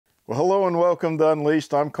Well, hello and welcome to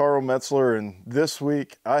Unleashed. I'm Carl Metzler, and this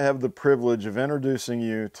week I have the privilege of introducing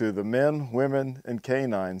you to the men, women, and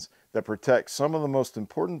canines that protect some of the most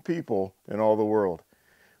important people in all the world.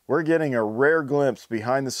 We're getting a rare glimpse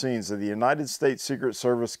behind the scenes of the United States Secret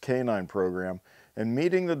Service Canine Program and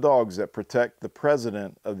meeting the dogs that protect the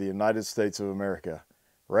President of the United States of America,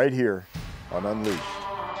 right here on Unleashed.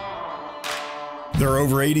 There are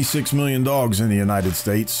over 86 million dogs in the United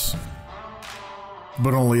States,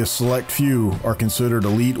 but only a select few are considered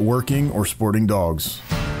elite working or sporting dogs.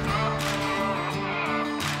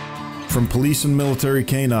 From police and military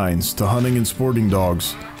canines to hunting and sporting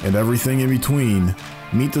dogs and everything in between,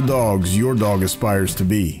 meet the dogs your dog aspires to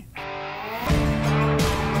be.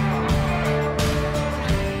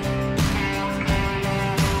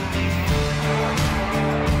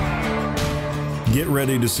 Get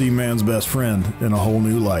ready to see man's best friend in a whole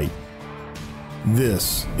new light.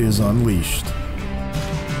 This is Unleashed.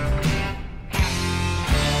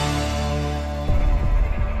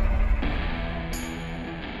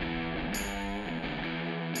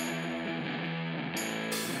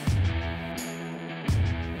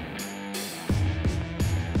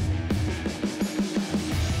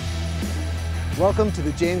 Welcome to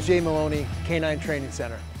the James J. Maloney Canine Training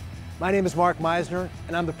Center. My name is Mark Meisner,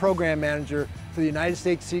 and I'm the Program Manager for the United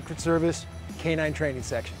States Secret Service Canine Training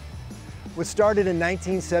Section. What started in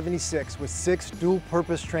 1976 with 6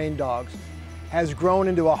 dual-purpose trained dogs has grown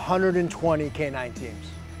into 120 canine teams.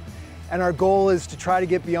 And our goal is to try to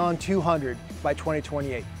get beyond 200 by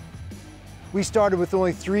 2028. We started with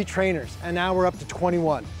only 3 trainers, and now we're up to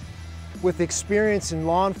 21. With experience in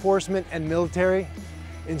law enforcement and military,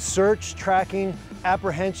 in search, tracking,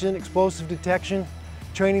 apprehension, explosive detection,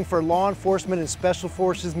 training for law enforcement and special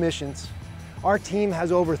forces missions, our team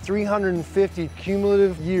has over 350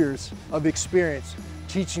 cumulative years of experience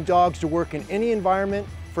teaching dogs to work in any environment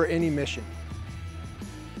for any mission.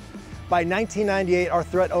 By 1998, our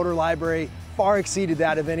threat odor library far exceeded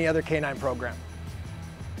that of any other canine program.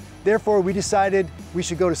 Therefore, we decided we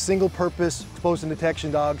should go to single-purpose explosive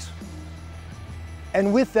detection dogs.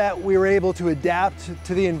 And with that, we were able to adapt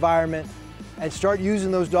to the environment and start using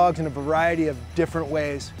those dogs in a variety of different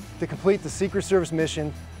ways to complete the Secret Service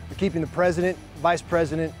mission of keeping the President, Vice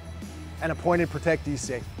President, and appointed protectees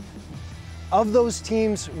safe. Of those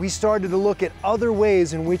teams, we started to look at other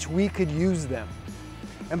ways in which we could use them.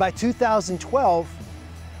 And by 2012,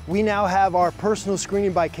 we now have our personal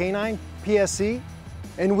screening by canine, PSC,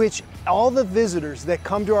 in which all the visitors that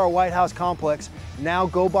come to our White House complex now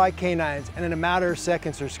go by canines and in a matter of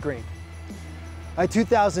seconds are screened. By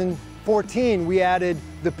 2014, we added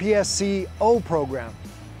the PSC-O program,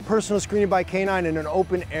 personal screening by canine in an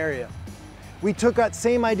open area. We took that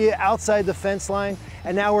same idea outside the fence line,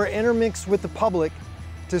 and now we're intermixed with the public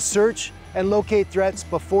to search and locate threats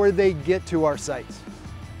before they get to our sites.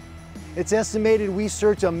 It's estimated we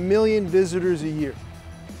search 1 million visitors a year.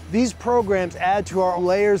 These programs add to our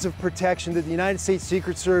layers of protection that the United States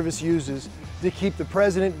Secret Service uses to keep the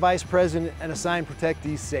President, Vice President, and assigned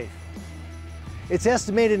protectees safe. It's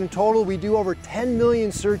estimated in total we do over 10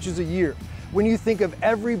 million searches a year when you think of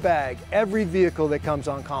every bag, every vehicle that comes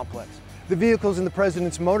on complex, the vehicles in the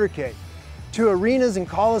President's motorcade, to arenas and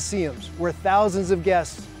coliseums where thousands of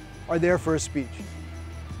guests are there for a speech.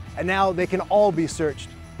 And now they can all be searched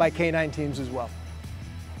by canine teams as well.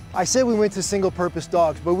 I said we went to single-purpose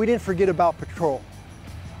dogs, but we didn't forget about patrol.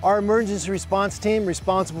 Our emergency response team,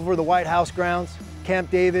 responsible for the White House grounds,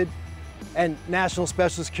 Camp David, and national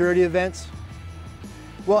special security events.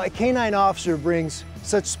 Well, a canine officer brings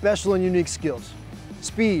such special and unique skills: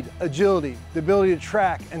 speed, agility, the ability to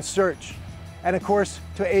track and search, and of course,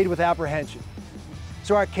 to aid with apprehension.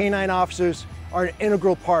 So our canine officers are an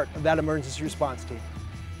integral part of that emergency response team.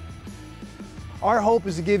 Our hope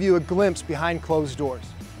is to give you a glimpse behind closed doors,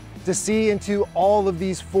 to see into all of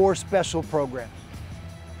these 4 special programs,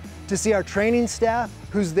 to see our training staff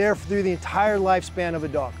who's there through the entire lifespan of a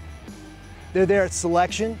dog. They're there at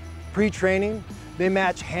selection, pre-training, they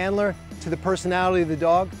match handler to the personality of the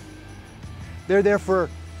dog. They're there for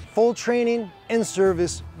full training,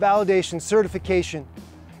 in-service, validation, certification,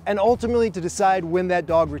 and ultimately to decide when that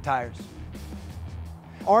dog retires.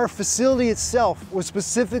 Our facility itself was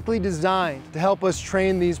specifically designed to help us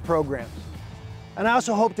train these programs. And I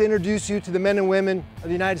also hope to introduce you to the men and women of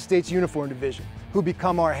the United States Uniform Division who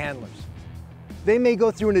become our handlers. They may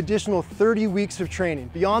go through an additional 30 weeks of training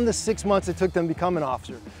beyond the 6 months it took them to become an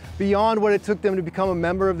officer, beyond what it took them to become a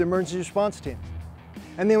member of the emergency response team.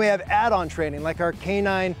 And then we have add-on training like our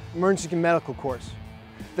Canine Emergency Medical course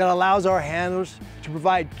that allows our handlers to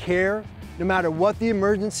provide care no matter what the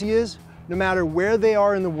emergency is, no matter where they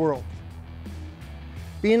are in the world.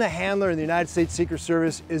 Being a handler in the United States Secret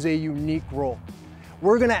Service is a unique role.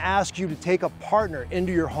 We're going to ask you to take a partner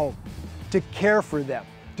into your home, to care for them,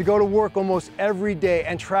 to go to work almost every day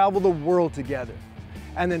and travel the world together.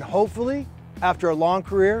 And then hopefully, after a long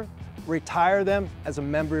career, retire them as a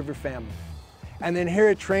member of your family. And then here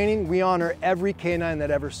at training, we honor every canine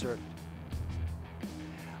that ever served.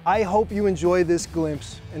 I hope you enjoy this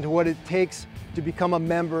glimpse into what it takes to become a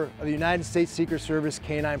member of the United States Secret Service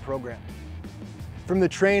Canine Program. From the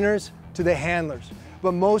trainers to the handlers,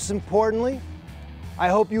 but most importantly, I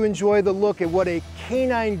hope you enjoy the look at what a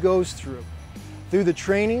canine goes through the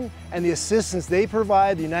training and the assistance they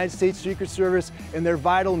provide the United States Secret Service in their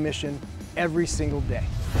vital mission every single day.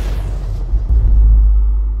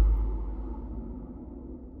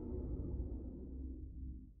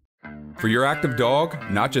 For your active dog,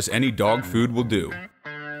 not just any dog food will do.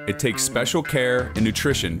 It takes special care and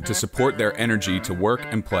nutrition to support their energy to work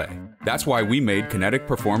and play. That's why we made Kinetic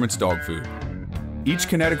Performance Dog Food. Each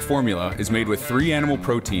Kinetic formula is made with 3 animal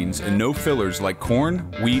proteins and no fillers like corn,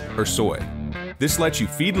 wheat, or soy. This lets you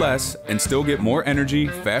feed less and still get more energy,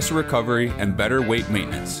 faster recovery, and better weight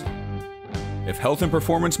maintenance. If health and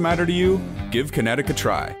performance matter to you, give Kinetic a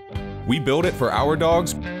try. We build it for our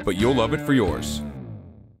dogs, but you'll love it for yours.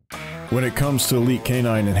 When it comes to elite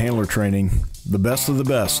canine and handler training, the best of the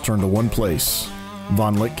best turn to one place,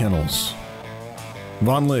 Von Lick Kennels.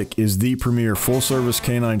 Von Lick is the premier full-service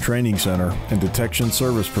canine training center and detection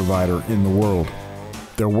service provider in the world.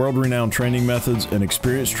 Their world-renowned training methods and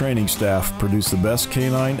experienced training staff produce the best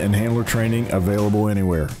canine and handler training available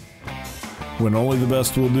anywhere. When only the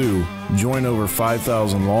best will do, join over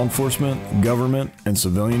 5,000 law enforcement, government, and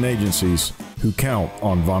civilian agencies who count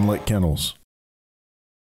on Von Lick Kennels.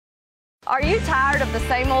 Are you tired of the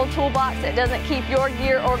same old toolbox that doesn't keep your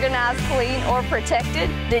gear organized, clean, or protected?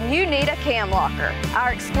 Then you need a cam locker.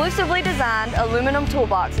 Our exclusively designed aluminum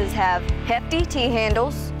toolboxes have hefty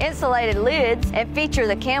T-handles, insulated lids, and feature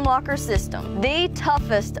the cam locker system, the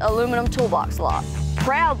toughest aluminum toolbox lock.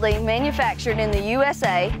 Proudly manufactured in the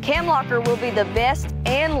USA, Cam Locker will be the best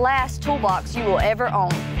and last toolbox you will ever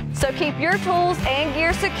own. So keep your tools and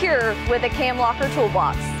gear secure with a Cam Locker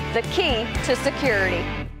toolbox, the key to security.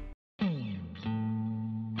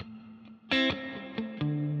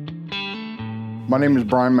 My name is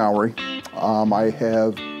Brian Mowry. I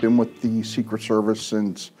have been with the Secret Service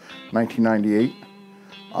since 1998.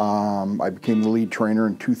 I became the lead trainer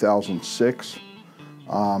in 2006.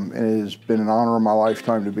 And it has been an honor of my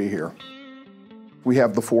lifetime to be here. We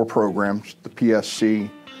have the 4 programs, the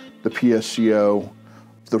PSC, the PSCO,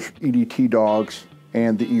 the EDT dogs,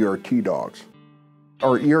 and the ERT dogs.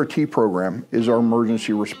 Our ERT program is our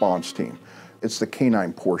emergency response team. It's the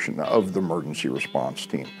canine portion of the emergency response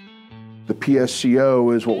team. The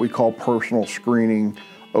PSCO is what we call personal screening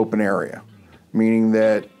open area, meaning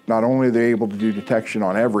that not only are they able to do detection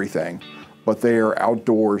on everything, but they are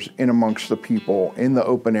outdoors in amongst the people in the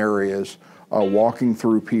open areas, walking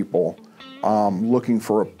through people, looking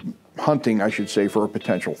for, hunting, I should say, for a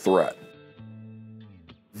potential threat.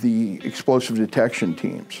 The explosive detection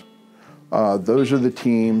teams, those are the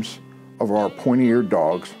teams of our pointy-eared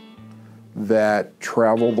dogs that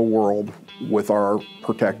travel the world with our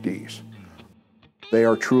protectees. They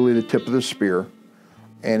are truly the tip of the spear,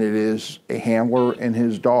 and it is a handler and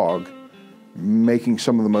his dog making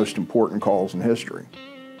some of the most important calls in history.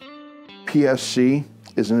 PSC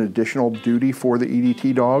is an additional duty for the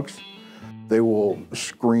EDT dogs. They will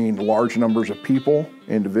screen large numbers of people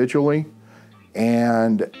individually,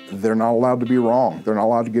 and they're not allowed to be wrong. They're not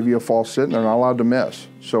allowed to give you a false sit, and they're not allowed to miss.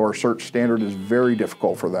 So our search standard is very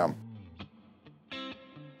difficult for them.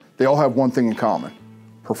 They all have one thing in common,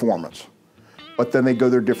 performance. But then they go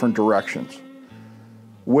their different directions.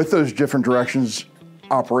 With those different directions,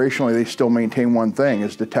 operationally, they still maintain one thing,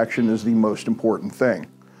 is detection is the most important thing.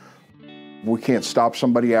 We can't stop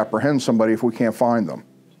somebody, apprehend somebody if we can't find them.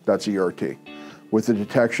 That's ERT. With the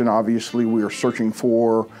detection, obviously, we are searching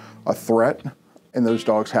for a threat, and those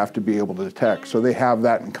dogs have to be able to detect. So they have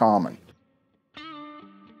that in common.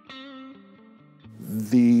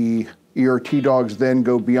 The ERT dogs then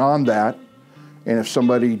go beyond that, and if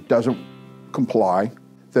somebody doesn't comply,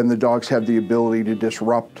 then the dogs have the ability to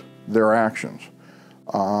disrupt their actions.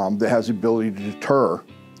 That has the ability to deter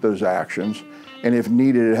those actions, and if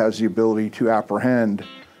needed, it has the ability to apprehend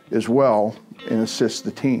as well and assist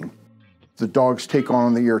the team. The dogs take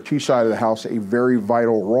on the ERT side of the house a very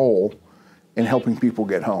vital role in helping people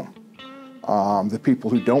get home. The people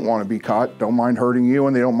who don't want to be caught don't mind hurting you,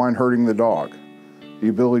 and they don't mind hurting the dog. The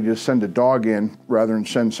ability to send a dog in rather than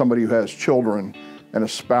send somebody who has children and a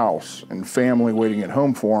spouse and family waiting at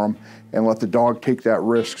home for them and let the dog take that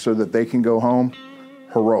risk so that they can go home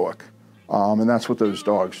heroic. And that's what those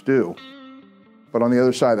dogs do. But on the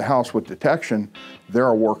other side of the house with detection, there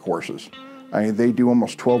are workhorses. I mean, they do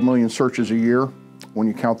almost 12 million searches a year when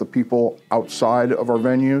you count the people outside of our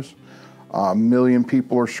venues. 1 million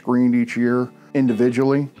people are screened each year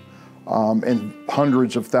individually, and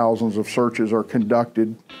hundreds of thousands of searches are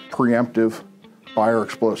conducted preemptive by our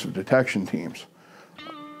explosive detection teams.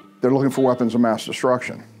 They're looking for weapons of mass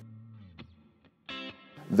destruction.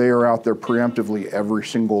 They are out there preemptively every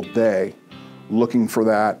single day looking for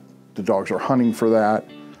that. The dogs are hunting for that.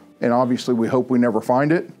 And obviously we hope we never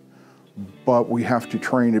find it, but we have to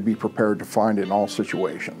train to be prepared to find it in all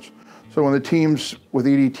situations. So when the teams with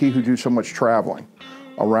EDT who do so much traveling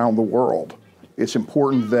around the world, it's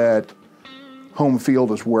important that home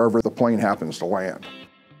field is wherever the plane happens to land.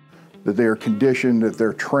 That they are conditioned, that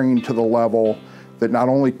they're trained to the level, that not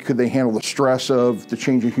only could they handle the stress of the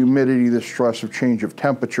change of humidity, the stress of change of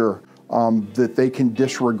temperature, that they can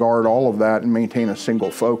disregard all of that and maintain a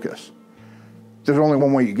single focus. There's only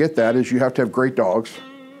one way you get that, is you have to have great dogs,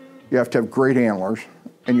 you have to have great handlers,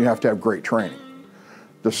 and you have to have great training.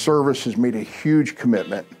 The service has made a huge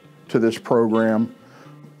commitment to this program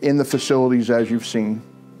in the facilities, as you've seen,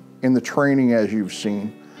 in the training, as you've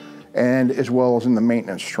seen, and as well as in the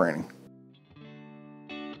maintenance training.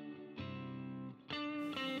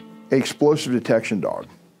 An explosive detection dog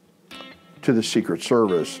to the Secret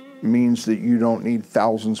Service means that you don't need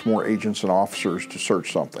thousands more agents and officers to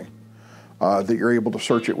search something, that you're able to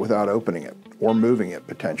search it without opening it or moving it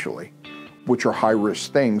potentially, which are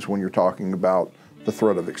high-risk things when you're talking about the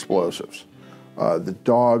threat of explosives. The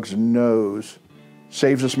dog's nose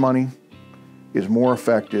saves us money, is more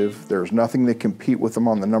effective. There's nothing that compete with them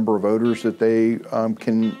on the number of odors that they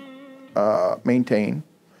can maintain,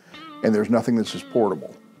 and there's nothing that's as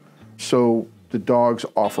portable. So the dogs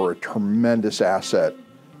offer a tremendous asset.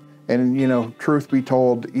 And you know, truth be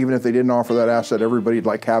told, even if they didn't offer that asset, everybody'd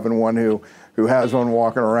like having one who has one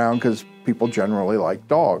walking around, because people generally like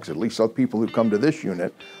dogs. At least the people who come to this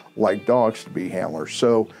unit like dogs to be handlers.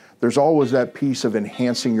 So there's always that piece of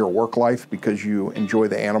enhancing your work life because you enjoy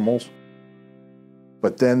the animals.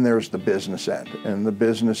 But then there's the business end. And the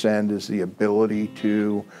business end is the ability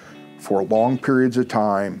to, for long periods of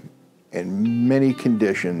time, in many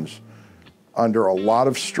conditions, under a lot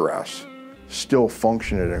of stress, still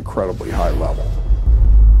function at an incredibly high level.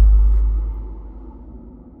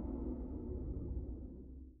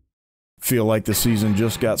 Feel like the season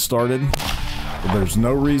just got started? Well, there's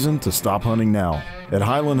no reason to stop hunting now. At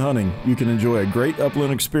Highland Hunting, you can enjoy a great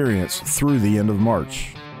upland experience through the end of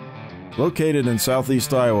March. Located in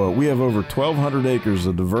southeast Iowa, we have over 1,200 acres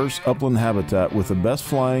of diverse upland habitat with the best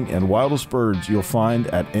flying and wildest birds you'll find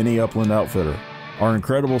at any upland outfitter. Our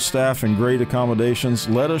incredible staff and great accommodations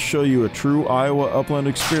let us show you a true Iowa upland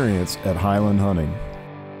experience at Highland Hunting.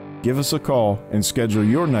 Give us a call and schedule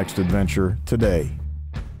your next adventure today.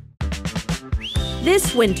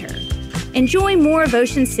 This winter, enjoy more of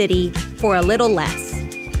Ocean City for a little less.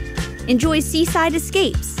 Enjoy seaside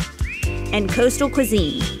escapes and coastal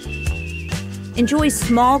cuisine. Enjoy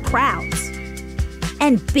small crowds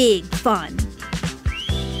and big fun.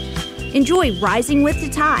 Enjoy rising with the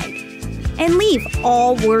tide and leave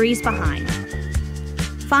all worries behind.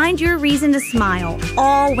 Find your reason to smile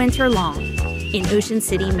all winter long in Ocean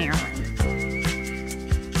City, Maryland.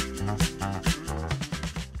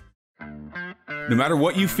 No matter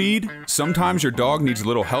what you feed, sometimes your dog needs a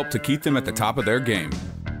little help to keep them at the top of their game.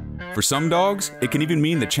 For some dogs, it can even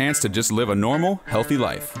mean the chance to just live a normal, healthy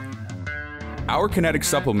life. Our Kinetic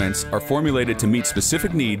supplements are formulated to meet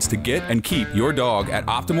specific needs to get and keep your dog at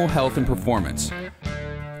optimal health and performance.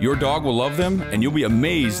 Your dog will love them, and you'll be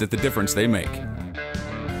amazed at the difference they make.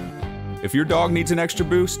 If your dog needs an extra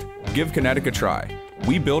boost, give Kinetic a try.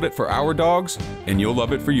 We build it for our dogs, and you'll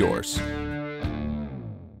love it for yours.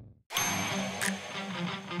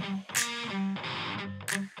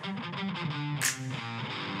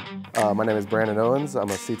 My name is Brandon Owens. I'm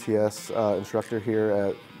a CTS instructor here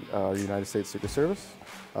at the United States Secret Service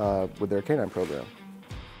with their canine program.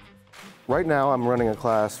 Right now I'm running a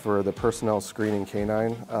class for the Personnel Screening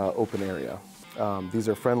Canine open area. These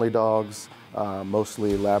are friendly dogs,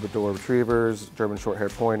 mostly Labrador Retrievers, German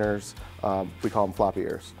Short-Haired Pointers. We call them floppy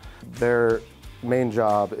ears. Their main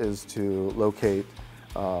job is to locate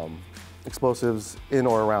explosives in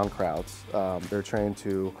or around crowds. They're trained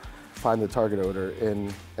to find the target odor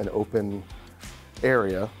in an open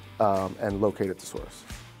area and locate it to source.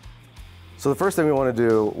 So the first thing we want to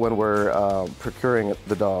do when we're procuring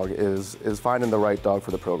the dog is finding the right dog for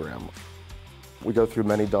the program. We go through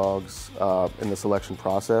many dogs in the selection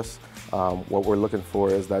process. What we're looking for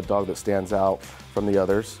is that dog that stands out from the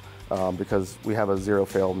others, because we have a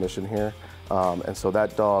zero-fail mission here, and so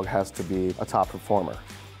that dog has to be a top performer.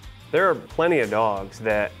 There are plenty of dogs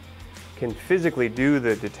that can physically do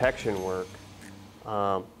the detection work,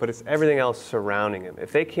 but it's everything else surrounding them.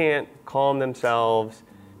 If they can't calm themselves,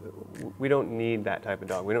 we don't need that type of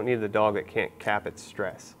dog. We don't need the dog that can't cap its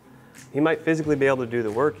stress. He might physically be able to do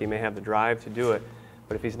the work, he may have the drive to do it,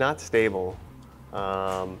 but if he's not stable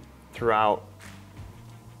throughout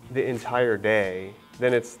the entire day,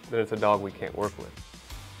 then it's a dog we can't work with.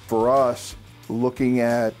 For us, looking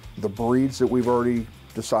at the breeds that we've already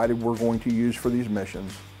decided we're going to use for these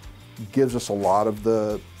missions gives us a lot of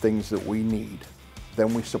the things that we need.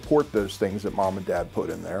 Then we support those things that Mom and Dad put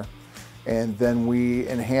in there, and then we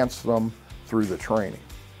enhance them through the training.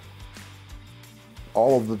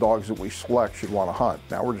 All of the dogs that we select should want to hunt.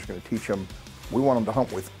 Now we're just going to teach them, we want them to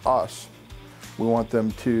hunt with us. We want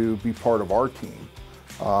them to be part of our team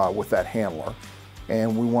with that handler,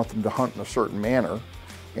 and we want them to hunt in a certain manner.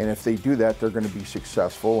 And if they do that, they're going to be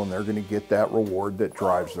successful and they're going to get that reward that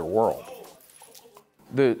drives their world.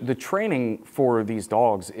 The training for these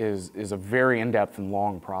dogs is a very in-depth and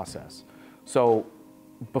long process. So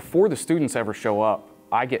before the students ever show up,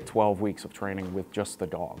 I get 12 weeks of training with just the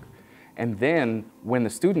dog. And then when the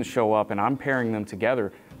students show up and I'm pairing them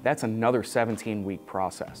together, that's another 17-week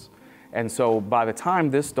process. And so by the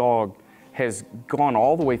time this dog has gone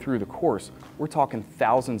all the way through the course, we're talking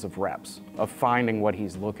thousands of reps of finding what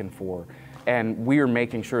he's looking for. And we are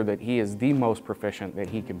making sure that he is the most proficient that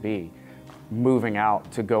he can be, moving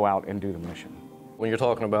out to go out and do the mission. When you're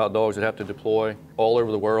talking about dogs that have to deploy all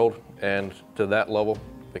over the world and to that level,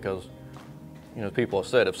 because, you know, people have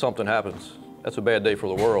said if something happens, that's a bad day for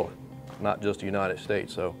the world, not just the United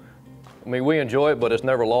States. So, I mean, we enjoy it, but it's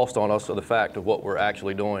never lost on us of the fact of what we're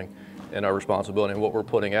actually doing and our responsibility and what we're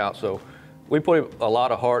putting out. So we put a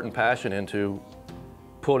lot of heart and passion into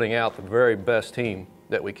putting out the very best team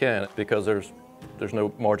that we can, because there's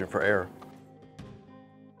no margin for error.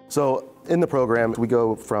 So in the program, we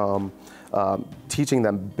go from teaching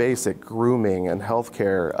them basic grooming and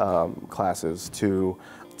healthcare classes to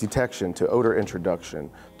detection, to odor introduction,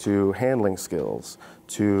 to handling skills,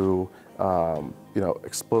 to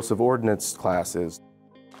explosive ordnance classes.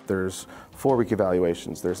 There's 4-week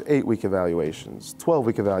evaluations, there's 8-week evaluations,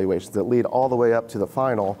 12-week evaluations that lead all the way up to the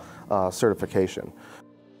final certification.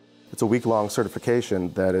 It's a week-long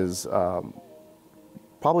certification that is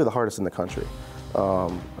probably the hardest in the country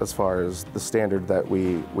as far as the standard that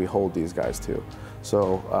we hold these guys to.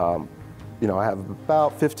 So, I have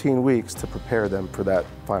about 15 weeks to prepare them for that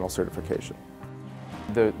final certification.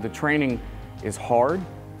 The training is hard,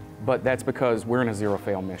 but that's because we're in a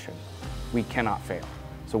zero-fail mission. We cannot fail.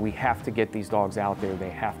 So we have to get these dogs out there. They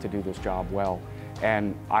have to do this job well.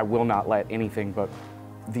 And I will not let anything but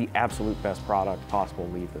the absolute best product possible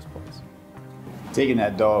leave this place. Taking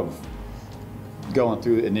that dog, going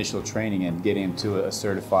through initial training and getting him to a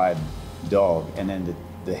certified dog, and then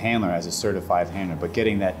the handler as a certified handler, but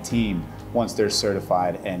getting that team, once they're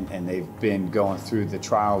certified and they've been going through the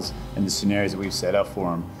trials and the scenarios that we've set up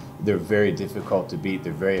for them, they're very difficult to beat.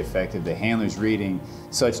 They're very effective. The handler's reading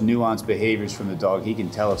such nuanced behaviors from the dog. He can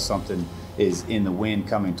tell if something is in the wind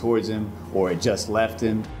coming towards him or it just left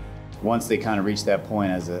him. Once they kind of reach that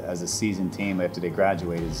point as a seasoned team after they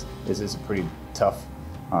graduate, is a pretty tough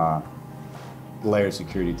layer of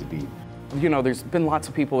security to beat. You know, there's been lots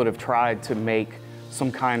of people that have tried to make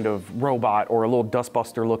some kind of robot or a little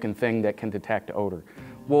dustbuster looking thing that can detect odor.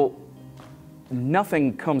 Well,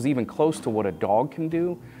 nothing comes even close to what a dog can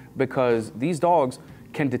do, because these dogs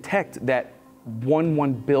can detect that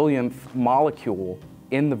 1/1 molecule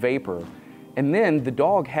in the vapor. And then the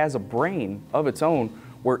dog has a brain of its own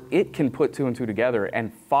where it can put 2 and 2 together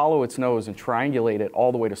and follow its nose and triangulate it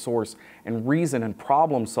all the way to source and reason and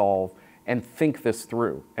problem solve and think this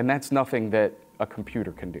through. And that's nothing that a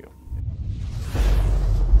computer can do.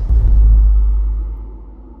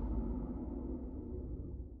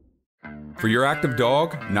 For your active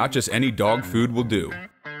dog, not just any dog food will do.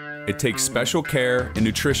 It takes special care and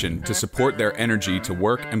nutrition to support their energy to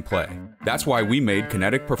work and play. That's why we made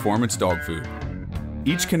Kinetic Performance Dog Food.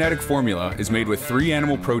 Each Kinetic formula is made with 3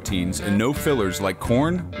 animal proteins and no fillers like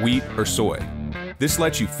corn, wheat, or soy. This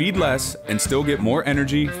lets you feed less and still get more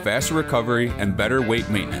energy, faster recovery, and better weight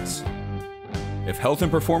maintenance. If health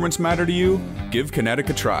and performance matter to you, give Kinetic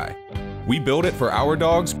a try. We build it for our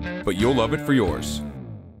dogs, but you'll love it for yours.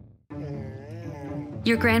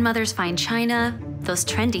 Your grandmother's fine china, those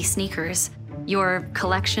trendy sneakers, your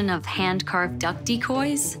collection of hand-carved duck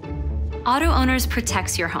decoys. Auto Owners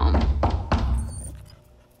protects your home.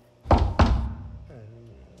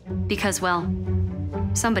 Because, well,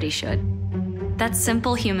 somebody should. That's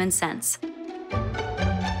simple human sense.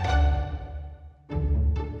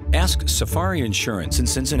 Ask Safari Insurance in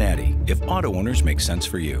Cincinnati if auto owners make sense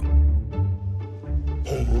for you.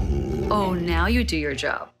 Oh, now you do your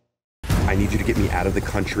job. I need you to get me out of the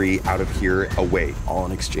country, out of here, away. All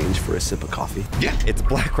in exchange for a sip of coffee? Yeah, it's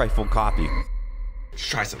Black Rifle Coffee. Let's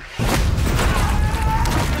try some.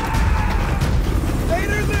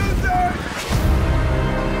 Later, loser!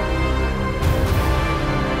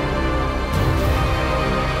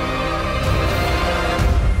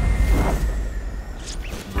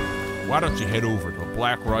 Why don't you head over to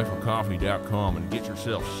blackriflecoffee.com and get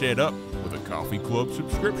yourself set up with a coffee club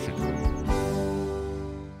subscription.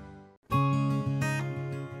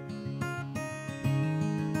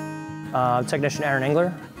 Technician Aaron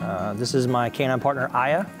Engler. This is my canine partner,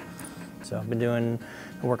 Aya. So I've been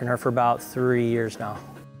working her for about 3 years now.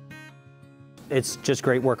 It's just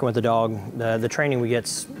great working with the dog. The training we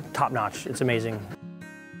get's top notch. It's amazing.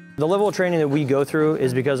 The level of training that we go through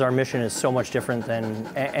is because our mission is so much different than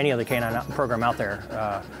any other canine program out there.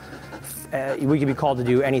 We can be called to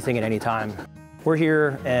do anything at any time. We're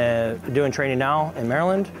here doing training now in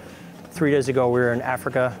Maryland. 3 days ago, we were in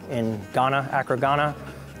Africa, in Ghana, Accra, Ghana.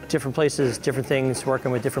 Different places, different things,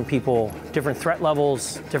 working with different people, different threat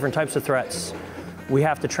levels, different types of threats. We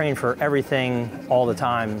have to train for everything all the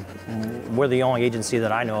time. We're the only agency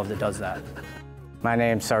that I know of that does that. My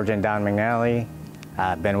name's Sergeant Don McNally.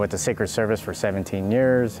 I've been with the Secret Service for 17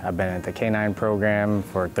 years. I've been at the K9 program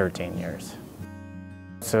for 13 years.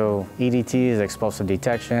 So EDT is explosive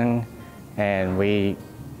detection, and we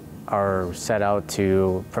are set out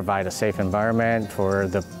to provide a safe environment for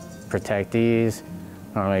the protectees,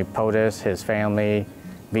 normally POTUS, his family,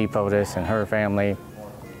 VPOTUS and her family,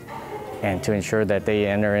 and to ensure that they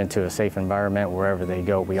enter into a safe environment wherever they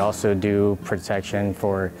go. We also do protection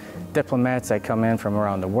for diplomats that come in from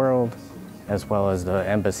around the world, as well as the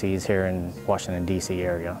embassies here in Washington, D.C.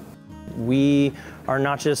 area. We are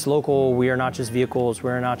not just local, we are not just vehicles,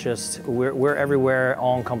 we're everywhere,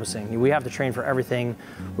 all-encompassing. We have to train for everything.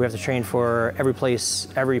 We have to train for every place,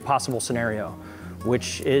 every possible scenario,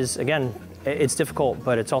 which is, again, it's difficult,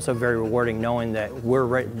 but it's also very rewarding knowing that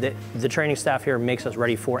the training staff here makes us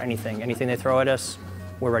ready for anything. Anything they throw at us,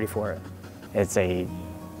 we're ready for it. It's a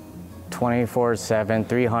 24/7,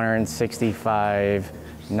 365,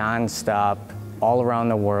 non-stop, all around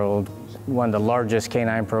the world. One of the largest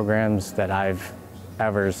canine programs that I've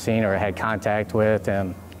ever seen or had contact with,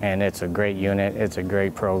 and it's a great unit, it's a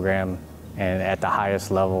great program, and at the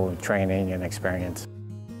highest level of training and experience.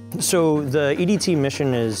 So the EDT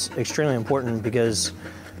mission is extremely important because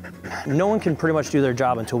no one can pretty much do their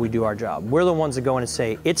job until we do our job. We're the ones that go in and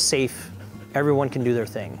say, it's safe, everyone can do their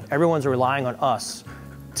thing. Everyone's relying on us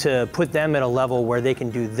to put them at a level where they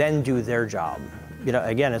can then do their job. You know,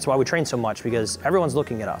 again, it's why we train so much, because everyone's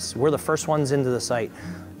looking at us. We're the first ones into the site.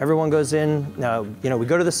 Everyone goes in, we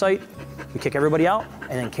go to the site, we kick everybody out,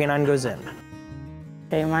 and then K9 goes in.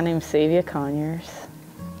 Hey, my name's Savia Conyers.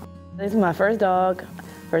 This is my first dog.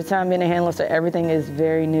 First time being a handler, so everything is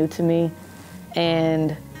very new to me.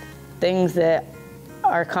 And things that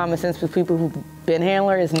are common sense with people who've been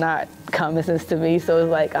handler is not common sense to me. So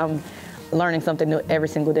it's like I'm learning something new every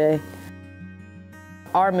single day.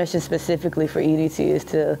 Our mission specifically for EDT is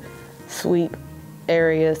to sweep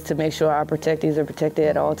areas to make sure our protectees are protected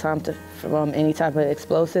at all times from any type of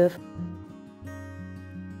explosive.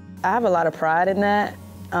 I have a lot of pride in that.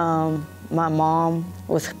 My mom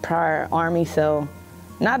was prior Army, so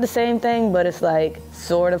not the same thing, but it's like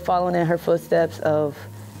sort of following in her footsteps of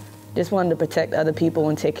just wanting to protect other people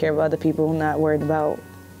and take care of other people, not worried about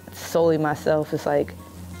solely myself. It's like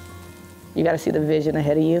you got to see the vision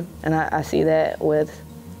ahead of you, and I see that with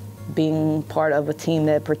being part of a team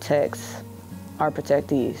that protects our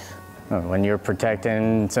protectees. When you're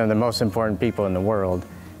protecting some of the most important people in the world,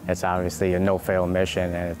 it's obviously a no-fail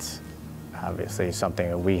mission, and it's obviously something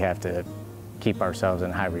that we have to keep ourselves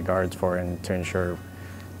in high regards for, and to ensure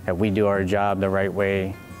that we do our job the right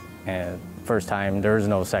way, and first time, there's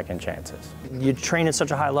no second chances. You train at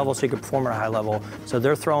such a high level so you can perform at a high level, so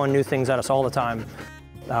they're throwing new things at us all the time.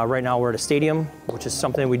 Right now we're at a stadium, which is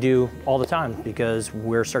something we do all the time because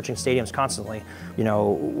we're searching stadiums constantly. You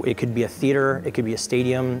know, it could be a theater, it could be a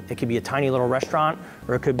stadium, it could be a tiny little restaurant,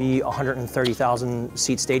 or it could be a 130,000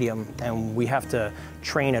 seat stadium, and we have to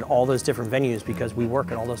train at all those different venues because we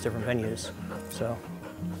work at all those different venues. So,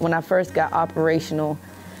 when I first got operational,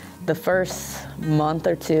 the first month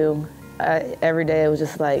or two, every day it was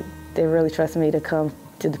just like, they really trusted me to come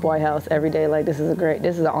to the White House every day. Like, this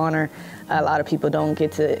is an honor. A lot of people don't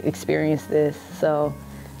get to experience this. So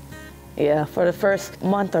yeah, for the first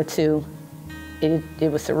month or two,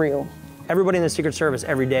 it was surreal. everybody in the Secret Service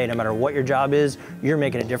every day, no matter what your job is, you're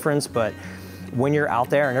making a difference. But when you're out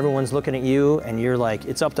there and everyone's looking at you and you're like,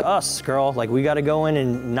 it's up to us, girl. Like, we got to go in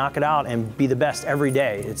and knock it out and be the best every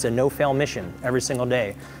day. It's a no-fail mission every single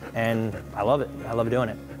day. And I love it. I love doing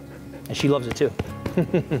it. And she loves it too.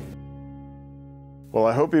 Well,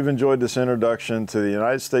 I hope you've enjoyed this introduction to the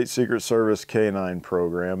United States Secret Service K-9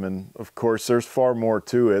 program, and of course there's far more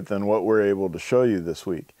to it than what we're able to show you this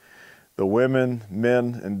week. The women,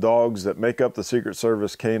 men, and dogs that make up the Secret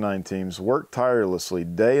Service K-9 teams work tirelessly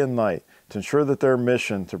day and night to ensure that their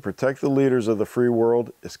mission to protect the leaders of the free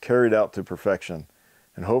world is carried out to perfection.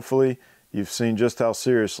 And hopefully you've seen just how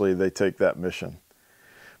seriously they take that mission.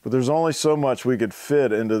 But there's only so much we could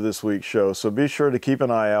fit into this week's show, so be sure to keep an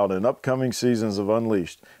eye out in upcoming seasons of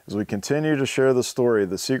Unleashed as we continue to share the story of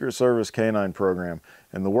the Secret Service K-9 program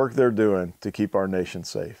and the work they're doing to keep our nation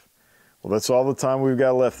safe. Well, that's all the time we've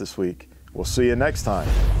got left this week. We'll see you next time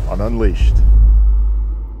on Unleashed.